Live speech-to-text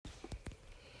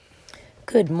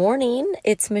Good morning.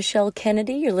 It's Michelle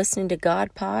Kennedy. You're listening to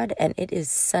God Pod, and it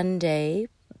is Sunday,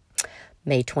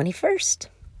 May 21st.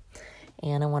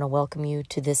 And I want to welcome you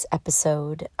to this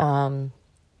episode. I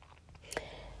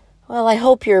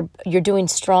hope you're doing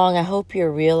strong. I hope you're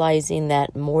realizing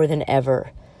that more than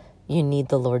ever, you need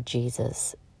the Lord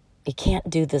Jesus. You can't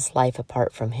do this life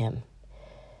apart from Him.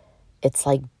 It's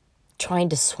like trying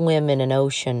to swim in an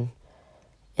ocean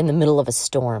in the middle of a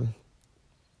storm.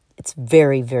 It's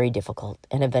very, very difficult,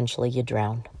 and eventually you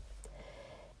drown.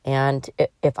 And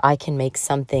if I can make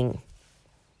something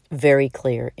very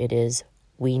clear, it is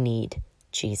we need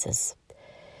Jesus.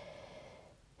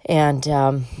 And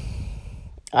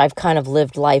I've kind of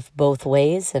lived life both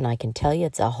ways, and I can tell you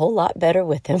it's a whole lot better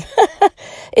with Him.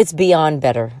 It's beyond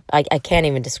better. I can't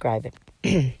even describe it.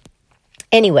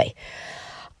 Anyway,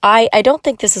 I don't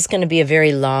think this is going to be a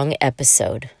very long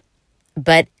episode,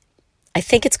 but I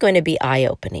think it's going to be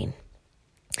eye-opening.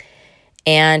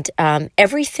 And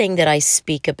everything that I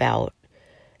speak about,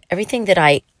 everything that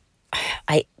I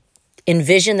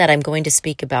envision that I'm going to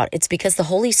speak about, it's because the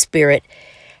Holy Spirit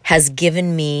has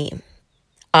given me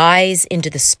eyes into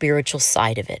the spiritual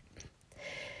side of it.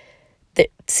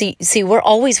 See, we're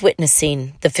always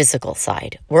witnessing the physical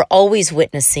side. We're always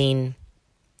witnessing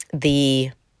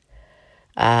the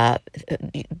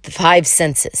five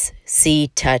senses: see,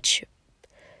 touch,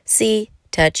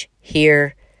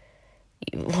 hear.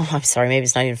 Oh, I'm sorry, maybe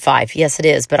it's not even five. Yes, it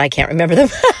is, but I can't remember them.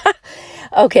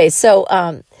 Okay, so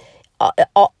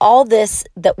all this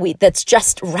that's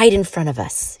just right in front of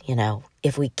us,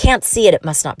 if we can't see it, it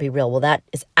must not be real. Well, that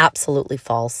is absolutely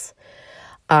false.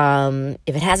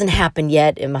 If it hasn't happened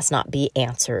yet, it must not be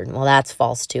answered. Well, that's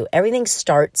false too. Everything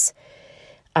starts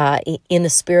in the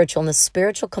spiritual, and the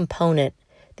spiritual component,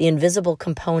 the invisible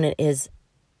component, is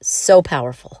so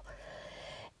powerful.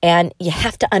 And you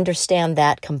have to understand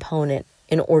that component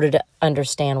in order to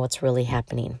understand what's really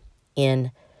happening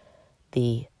in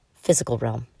the physical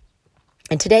realm.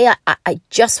 And today I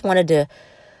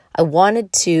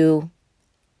wanted to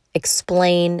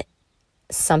explain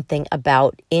something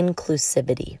about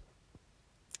inclusivity.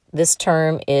 This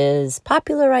term is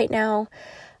popular right now.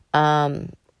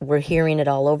 We're hearing it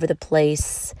all over the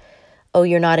place. Oh,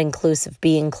 you're not inclusive.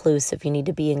 Be inclusive. You need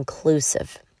to be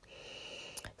inclusive.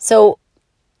 So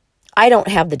I don't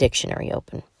have the dictionary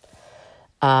open.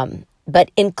 But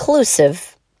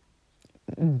inclusive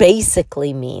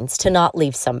basically means to not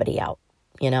leave somebody out.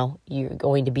 You're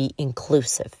going to be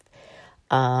inclusive.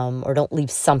 Or don't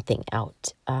leave something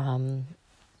out.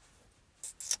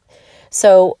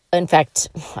 So, in fact,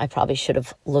 I probably should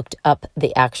have looked up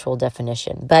the actual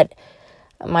definition. But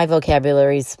my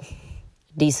vocabulary is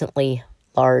decently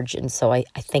large, and so I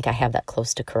think I have that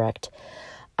close to correct.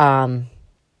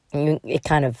 It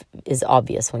kind of is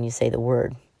obvious when you say the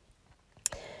word.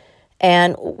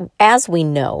 And as we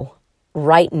know,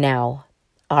 right now,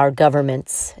 our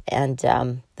governments and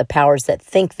the powers that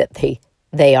think that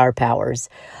they are powers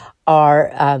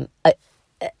are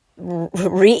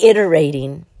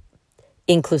reiterating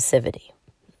inclusivity,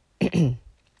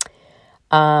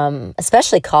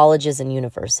 especially colleges and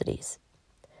universities.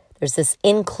 There's this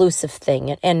inclusive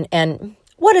thing. And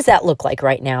what does that look like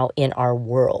right now in our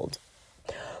world?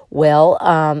 Well,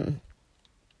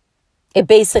 it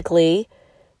basically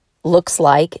looks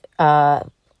like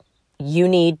you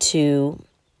need to,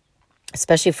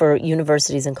 especially for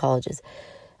universities and colleges,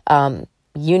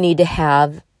 you need to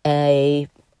have an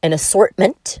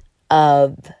assortment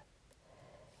of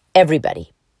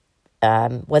everybody,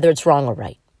 whether it's wrong or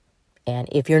right. And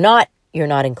if you're not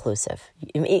inclusive.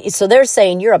 So they're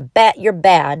saying you're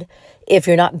bad if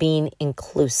you're not being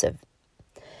inclusive.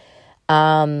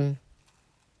 And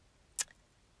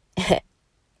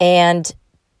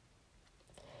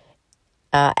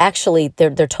actually,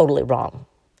 they're totally wrong.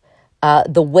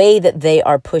 The way that they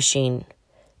are pushing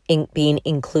being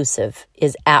inclusive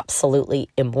is absolutely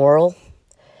immoral.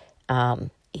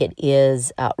 It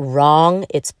is wrong.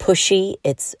 It's pushy.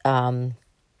 It's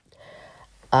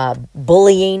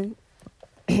bullying.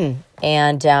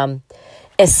 And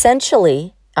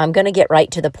essentially, I'm going to get right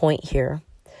to the point here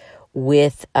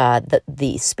with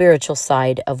the spiritual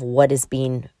side of what is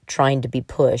trying to be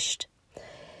pushed.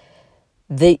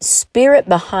 The spirit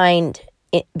behind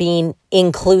it being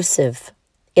inclusive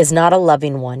is not a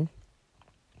loving one.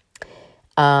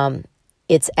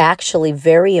 It's actually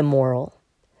very immoral.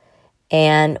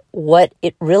 And what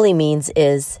it really means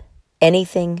is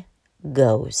anything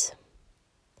goes.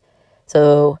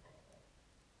 So,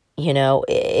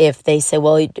 if they say,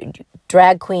 well,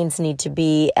 drag queens need to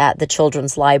be at the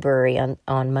children's library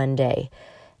on Monday,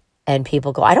 and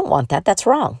people go, I don't want that. That's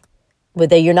wrong.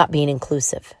 You're not being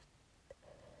inclusive.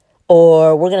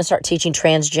 or we're going to start teaching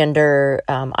transgender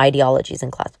ideologies in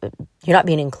class. But you're not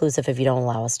being inclusive if you don't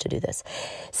allow us to do this.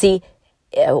 See,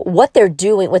 what they're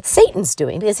doing, what Satan's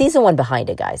doing, because he's the one behind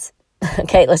it, guys.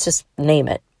 Okay, let's just name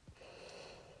it.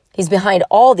 He's behind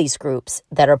all these groups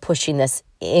that are pushing this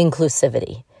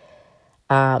inclusivity.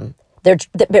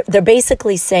 They're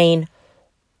basically saying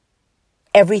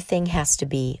everything has to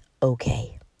be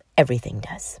okay. Everything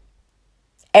does.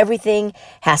 Everything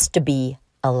has to be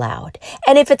allowed.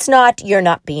 And if it's not, you're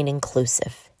not being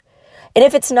inclusive. And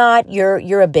if it's not,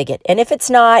 you're a bigot. And if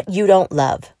it's not, you don't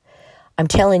love. I'm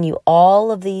telling you,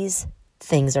 all of these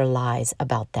things are lies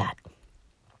about that.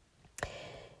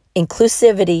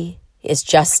 Inclusivity is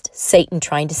just Satan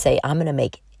trying to say, I'm going to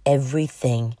make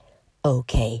everything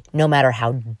okay, no matter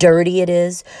how dirty it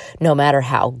is, no matter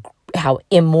how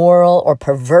immoral or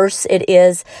perverse it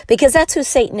is, because that's who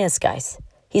Satan is, guys.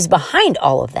 He's behind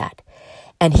all of that.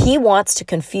 And he wants to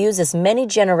confuse as many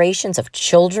generations of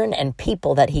children and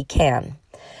people that he can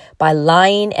by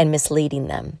lying and misleading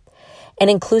them. And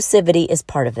inclusivity is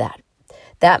part of that.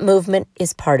 That movement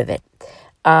is part of it.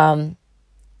 And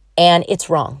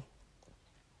it's wrong.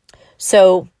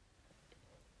 So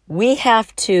we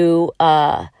have to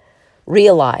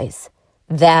realize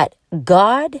that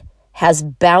God has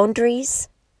boundaries,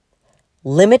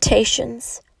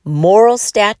 limitations, moral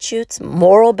statutes,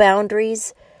 moral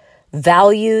boundaries,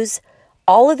 values.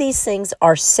 All of these things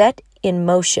are set in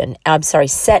motion.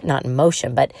 Set not in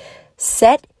motion, but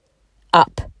set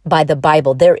up by the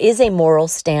Bible. There is a moral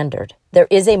standard. There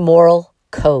is a moral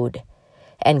code.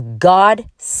 And God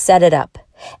set it up.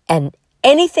 And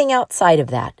anything outside of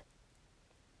that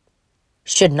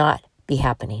should not be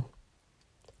happening.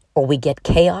 Or we get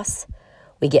chaos.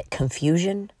 We get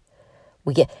confusion.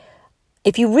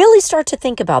 If you really start to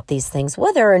think about these things,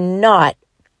 whether or not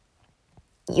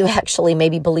you actually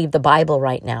maybe believe the Bible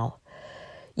right now,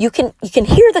 you can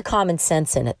hear the common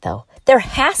sense in it, though. There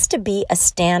has to be a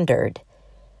standard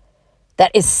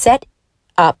that is set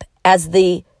up as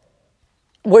and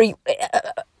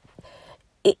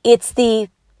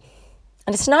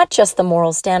it's not just the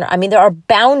moral standard. I mean, there are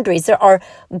boundaries.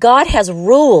 God has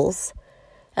rules,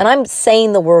 and I'm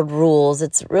saying the word rules.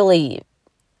 It's really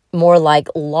more like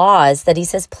laws that he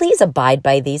says, please abide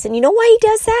by these. And you know why he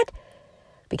does that?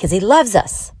 Because he loves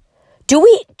us. Do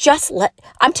we just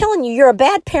I'm telling you, you're a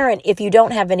bad parent if you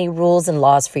don't have any rules and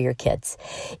laws for your kids.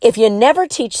 If you never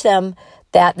teach them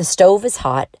that the stove is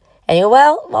hot, and you go,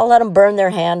 well, I'll let them burn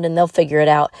their hand and they'll figure it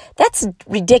out. That's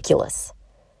ridiculous.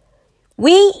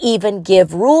 We even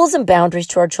give rules and boundaries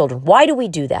to our children. Why do we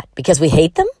do that? Because we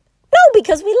hate them? No,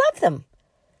 because we love them.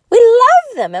 We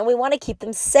love them and we want to keep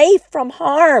them safe from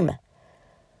harm.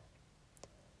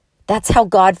 That's how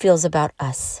God feels about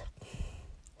us.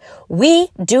 We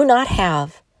do not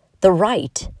have the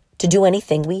right to do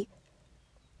anything we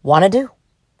want to do.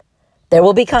 There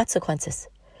will be consequences.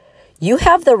 You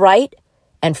have the right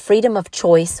and freedom of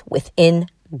choice within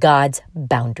God's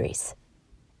boundaries.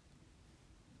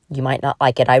 You might not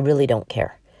like it. I really don't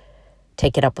care.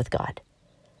 Take it up with God.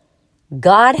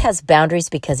 God has boundaries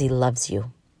because he loves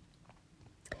you.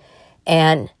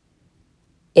 And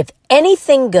if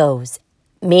anything goes,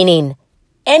 meaning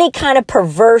any kind of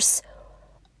perverse,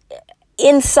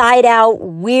 inside out,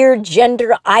 weird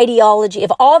gender ideology,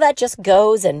 if all that just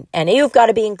goes and you've got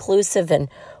to be inclusive and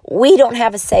we don't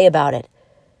have a say about it,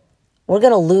 we're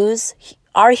going to lose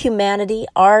our humanity.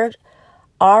 Our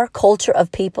culture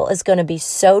of people is going to be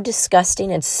so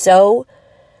disgusting and so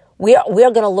we are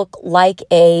going to look like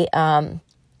I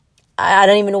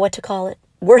don't even know what to call it.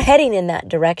 We're heading in that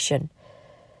direction.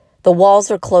 The walls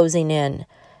are closing in.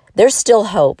 There's still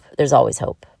hope. There's always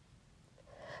hope.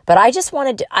 But I just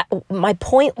my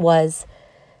point was,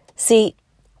 see,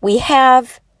 we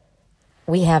have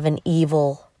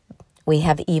evil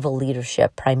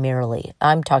leadership primarily.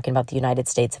 I'm talking about the United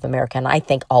States of America, and I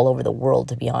think all over the world,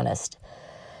 to be honest.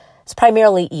 It's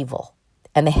primarily evil,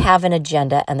 and they have an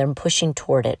agenda, and they're pushing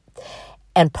toward it.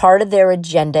 And part of their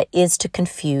agenda is to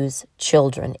confuse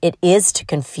children. It is to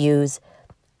confuse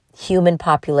human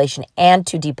population and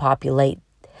to depopulate.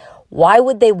 Why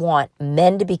would they want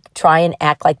men to try and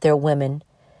act like they're women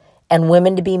and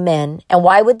women to be men? And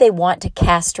why would they want to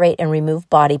castrate and remove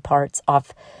body parts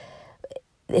off?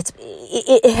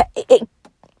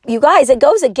 You guys, it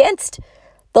goes against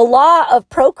the law of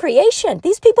procreation.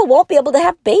 These people won't be able to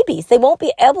have babies. They won't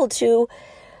be able to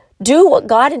do what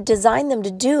God had designed them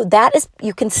to do. That is,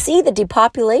 you can see the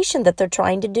depopulation that they're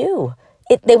trying to do.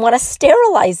 They want to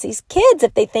sterilize these kids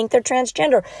if they think they're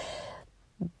transgender.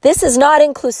 This is not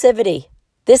inclusivity.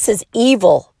 This is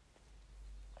evil.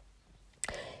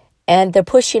 And they're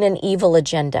pushing an evil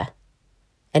agenda.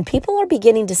 And people are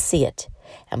beginning to see it.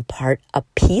 And a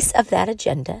piece of that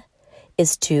agenda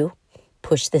is to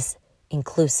push this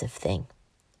inclusive thing.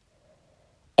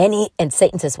 And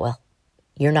Satan says, well,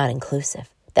 you're not inclusive.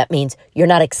 That means you're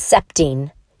not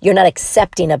accepting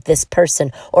of this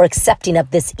person or accepting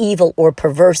of this evil or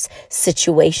perverse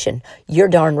situation. You're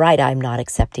darn right I'm not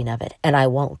accepting of it, and I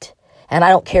won't. And I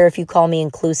don't care if you call me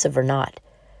inclusive or not.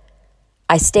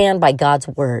 I stand by God's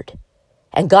word,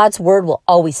 and God's word will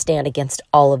always stand against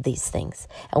all of these things.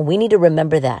 And we need to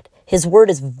remember that. His word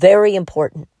is very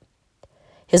important.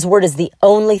 His word is the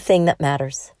only thing that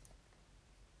matters.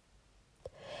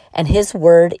 And his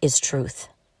word is truth.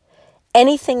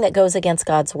 Anything that goes against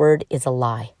God's word is a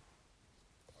lie.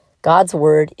 God's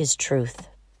word is truth.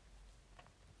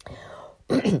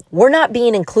 We're not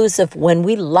being inclusive when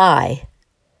we lie.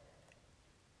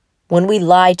 When we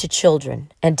lie to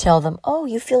children and tell them, oh,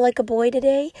 you feel like a boy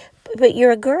today? But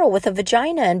you're a girl with a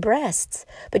vagina and breasts.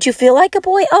 But you feel like a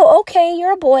boy? Oh, okay,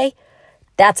 you're a boy.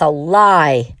 That's a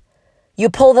lie. You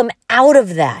pull them out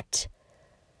of that.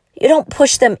 You don't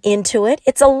push them into it.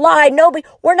 It's a lie.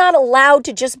 We're not allowed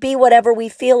to just be whatever we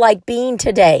feel like being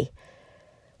today.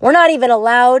 We're not even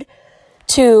allowed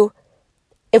to,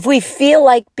 if we feel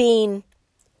like being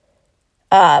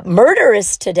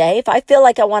murderous today, if I feel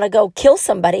like I want to go kill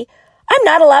somebody, I'm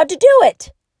not allowed to do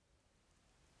it.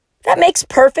 That makes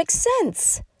perfect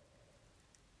sense.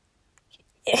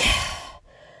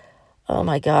 Oh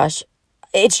my gosh.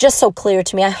 It's just so clear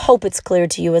to me. I hope it's clear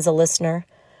to you as a listener.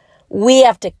 We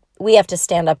have to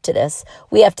stand up to this.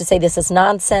 We have to say this is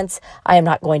nonsense. I am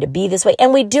not going to be this way.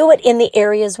 And we do it in the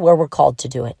areas where we're called to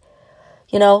do it.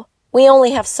 You know, we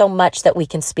only have so much that we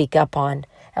can speak up on.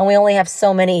 And we only have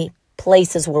so many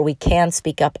places where we can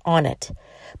speak up on it.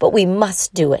 But we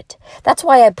must do it. That's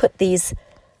why I put these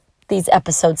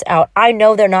episodes out. I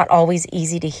know they're not always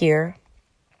easy to hear.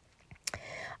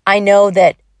 I know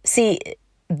that, the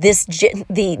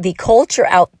culture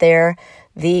out there,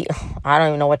 I don't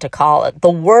even know what to call it.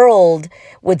 The world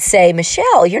would say,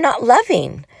 Michelle, you're not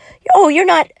loving. Oh, you're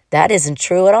not. That isn't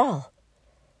true at all.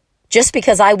 Just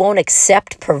because I won't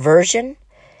accept perversion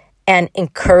and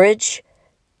encourage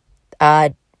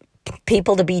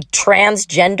people to be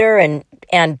transgender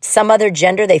and some other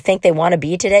gender they think they want to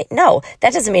be today. No,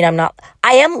 that doesn't mean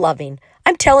I am loving.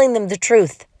 I'm telling them the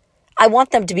truth. I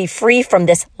want them to be free from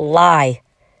this lie.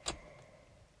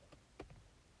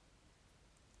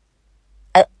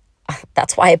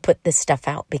 That's why I put this stuff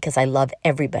out, because I love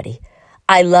everybody.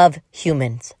 I love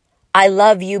humans. I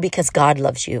love you because God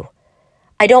loves you.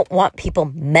 I don't want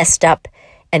people messed up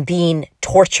and being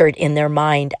tortured in their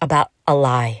mind about a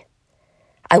lie.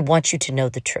 I want you to know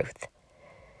the truth.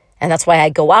 And that's why I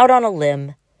go out on a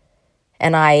limb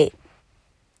and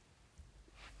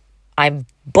I'm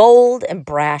bold and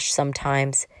brash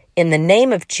sometimes in the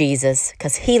name of Jesus,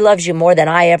 because he loves you more than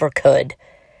I ever could.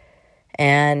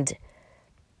 And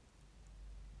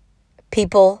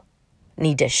people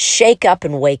need to shake up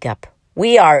and wake up.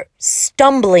 We are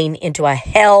stumbling into a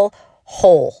hell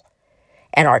hole.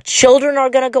 And our children are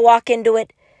going to go walk into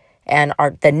it. And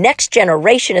the next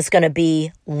generation is going to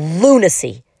be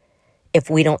lunacy if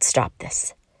we don't stop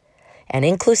this. And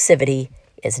inclusivity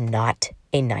is not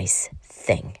a nice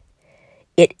thing.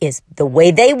 It is the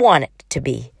way they want it to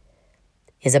be,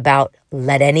 is about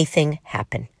let anything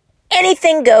happen.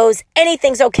 Anything goes,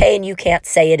 anything's okay, and you can't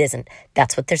say it isn't.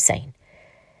 That's what they're saying.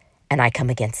 And I come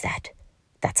against that.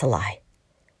 That's a lie.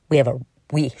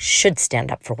 We should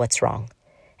stand up for what's wrong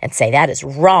and say that is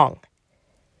wrong.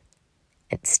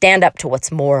 And stand up to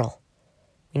what's moral.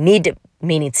 We need to,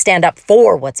 meaning stand up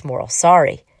for what's moral.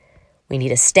 Sorry. We need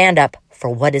to stand up for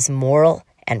what is moral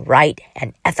and right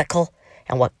and ethical,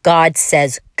 and what God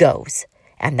says goes.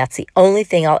 And that's the only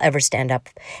thing I'll ever stand up.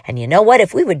 And you know what?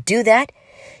 If we would do that,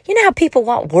 you know how people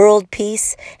want world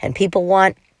peace and people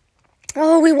want,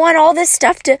 we want all this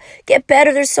stuff to get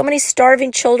better. There's so many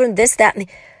starving children, this, that, and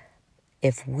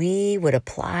if we would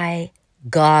apply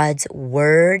God's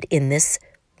word in this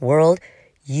world,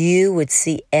 you would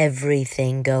see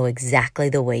everything go exactly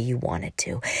the way you want it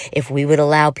to. If we would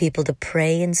allow people to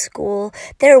pray in school,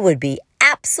 there would be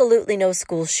absolutely no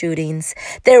school shootings.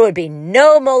 There would be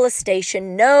no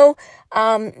molestation, no,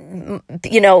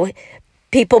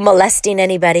 people molesting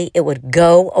anybody. It would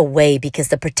go away because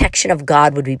the protection of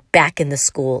God would be back in the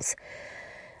schools.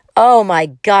 Oh my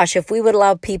gosh, if we would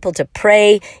allow people to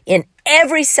pray in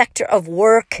every sector of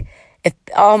work,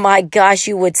 oh my gosh,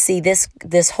 you would see this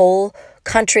whole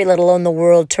country, let alone the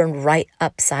world, turn right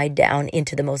upside down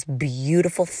into the most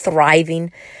beautiful,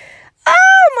 thriving.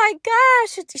 Oh my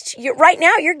gosh, right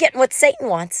now you're getting what Satan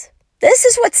wants. This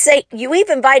is what you've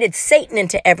invited Satan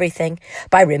into everything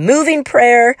by removing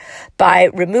prayer, by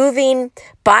removing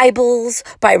Bibles,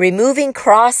 by removing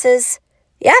crosses.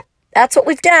 Yep, that's what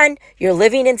we've done. You're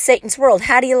living in Satan's world.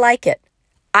 How do you like it?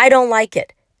 I don't like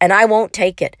it, and I won't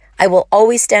take it. I will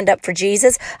always stand up for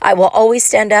Jesus. I will always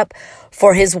stand up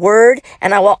for his word,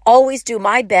 and I will always do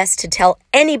my best to tell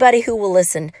anybody who will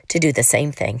listen to do the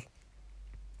same thing.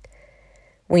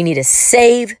 We need to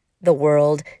save the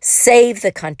world, save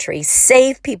the country,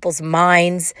 save people's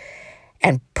minds,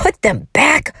 and put them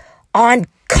back on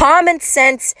common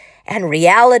sense and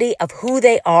reality of who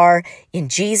they are in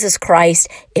Jesus Christ.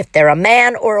 If they're a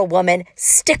man or a woman,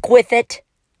 stick with it.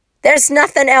 There's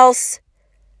nothing else.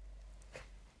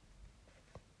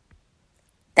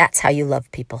 That's how you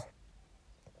love people.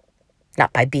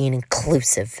 Not by being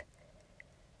inclusive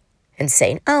and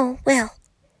saying, oh, well,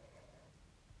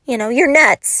 you're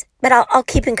nuts, but I'll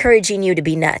keep encouraging you to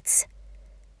be nuts.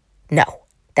 No,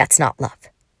 that's not love.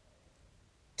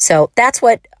 So that's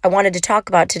what I wanted to talk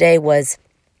about today, was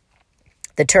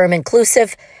the term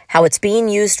inclusive, how it's being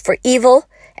used for evil,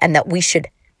 and that we should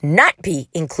not be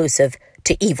inclusive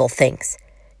to evil things.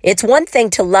 It's one thing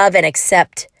to love and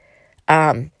accept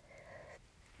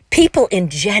people in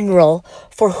general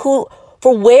for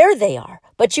where they are,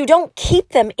 but you don't keep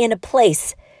them in a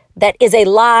place that is a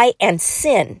lie and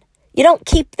sin. You don't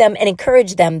keep them and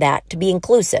encourage them to be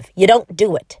inclusive. You don't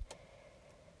do it.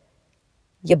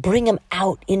 You bring them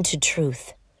out into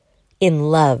truth in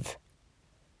love.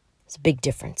 It's a big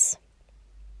difference.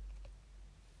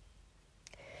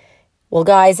 Well,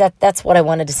 guys, that's what I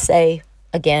wanted to say.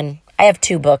 Again, I have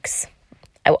 2 books.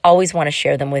 I always want to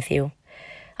share them with you.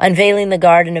 Unveiling the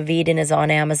Garden of Eden is on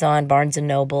Amazon, Barnes &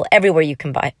 Noble, everywhere you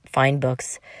can find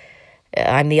books.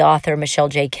 I'm the author, Michelle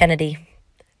J. Kennedy.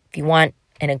 If you want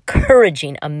an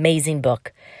encouraging, amazing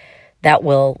book that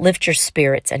will lift your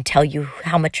spirits and tell you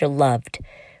how much you're loved,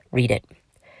 read it.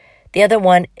 The other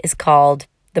one is called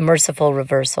The Merciful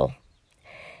Reversal.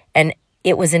 And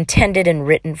it was intended and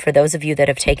written for those of you that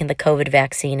have taken the COVID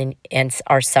vaccine and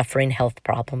are suffering health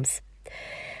problems.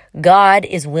 God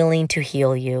is willing to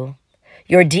heal you.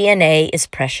 Your DNA is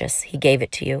precious. He gave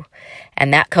it to you.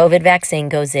 And that COVID vaccine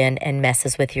goes in and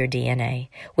messes with your DNA,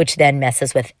 which then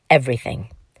messes with everything.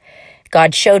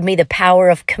 God showed me the power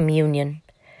of communion,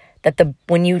 that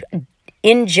when you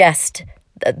ingest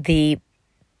the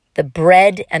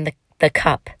bread and the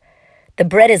cup, the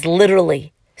bread is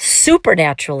literally,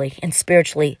 supernaturally and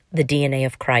spiritually the DNA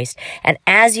of Christ. And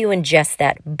as you ingest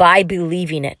that by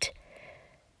believing it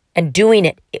and doing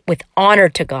it with honor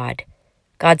to God,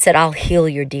 God said, I'll heal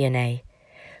your DNA.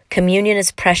 Communion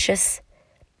is precious.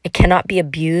 It cannot be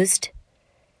abused.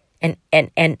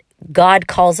 And God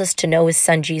calls us to know his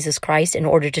son, Jesus Christ, in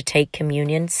order to take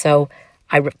communion. So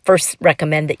I first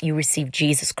recommend that you receive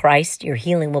Jesus Christ. Your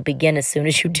healing will begin as soon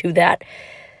as you do that.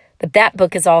 But that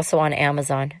book is also on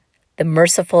Amazon, The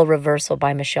Merciful Reversal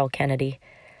by Michelle Kennedy.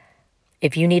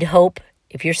 If you need hope,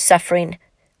 if you're suffering,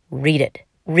 read it.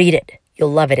 Read it.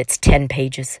 You'll love it. It's 10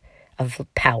 pages of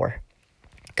power.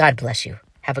 God bless you.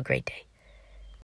 Have a great day.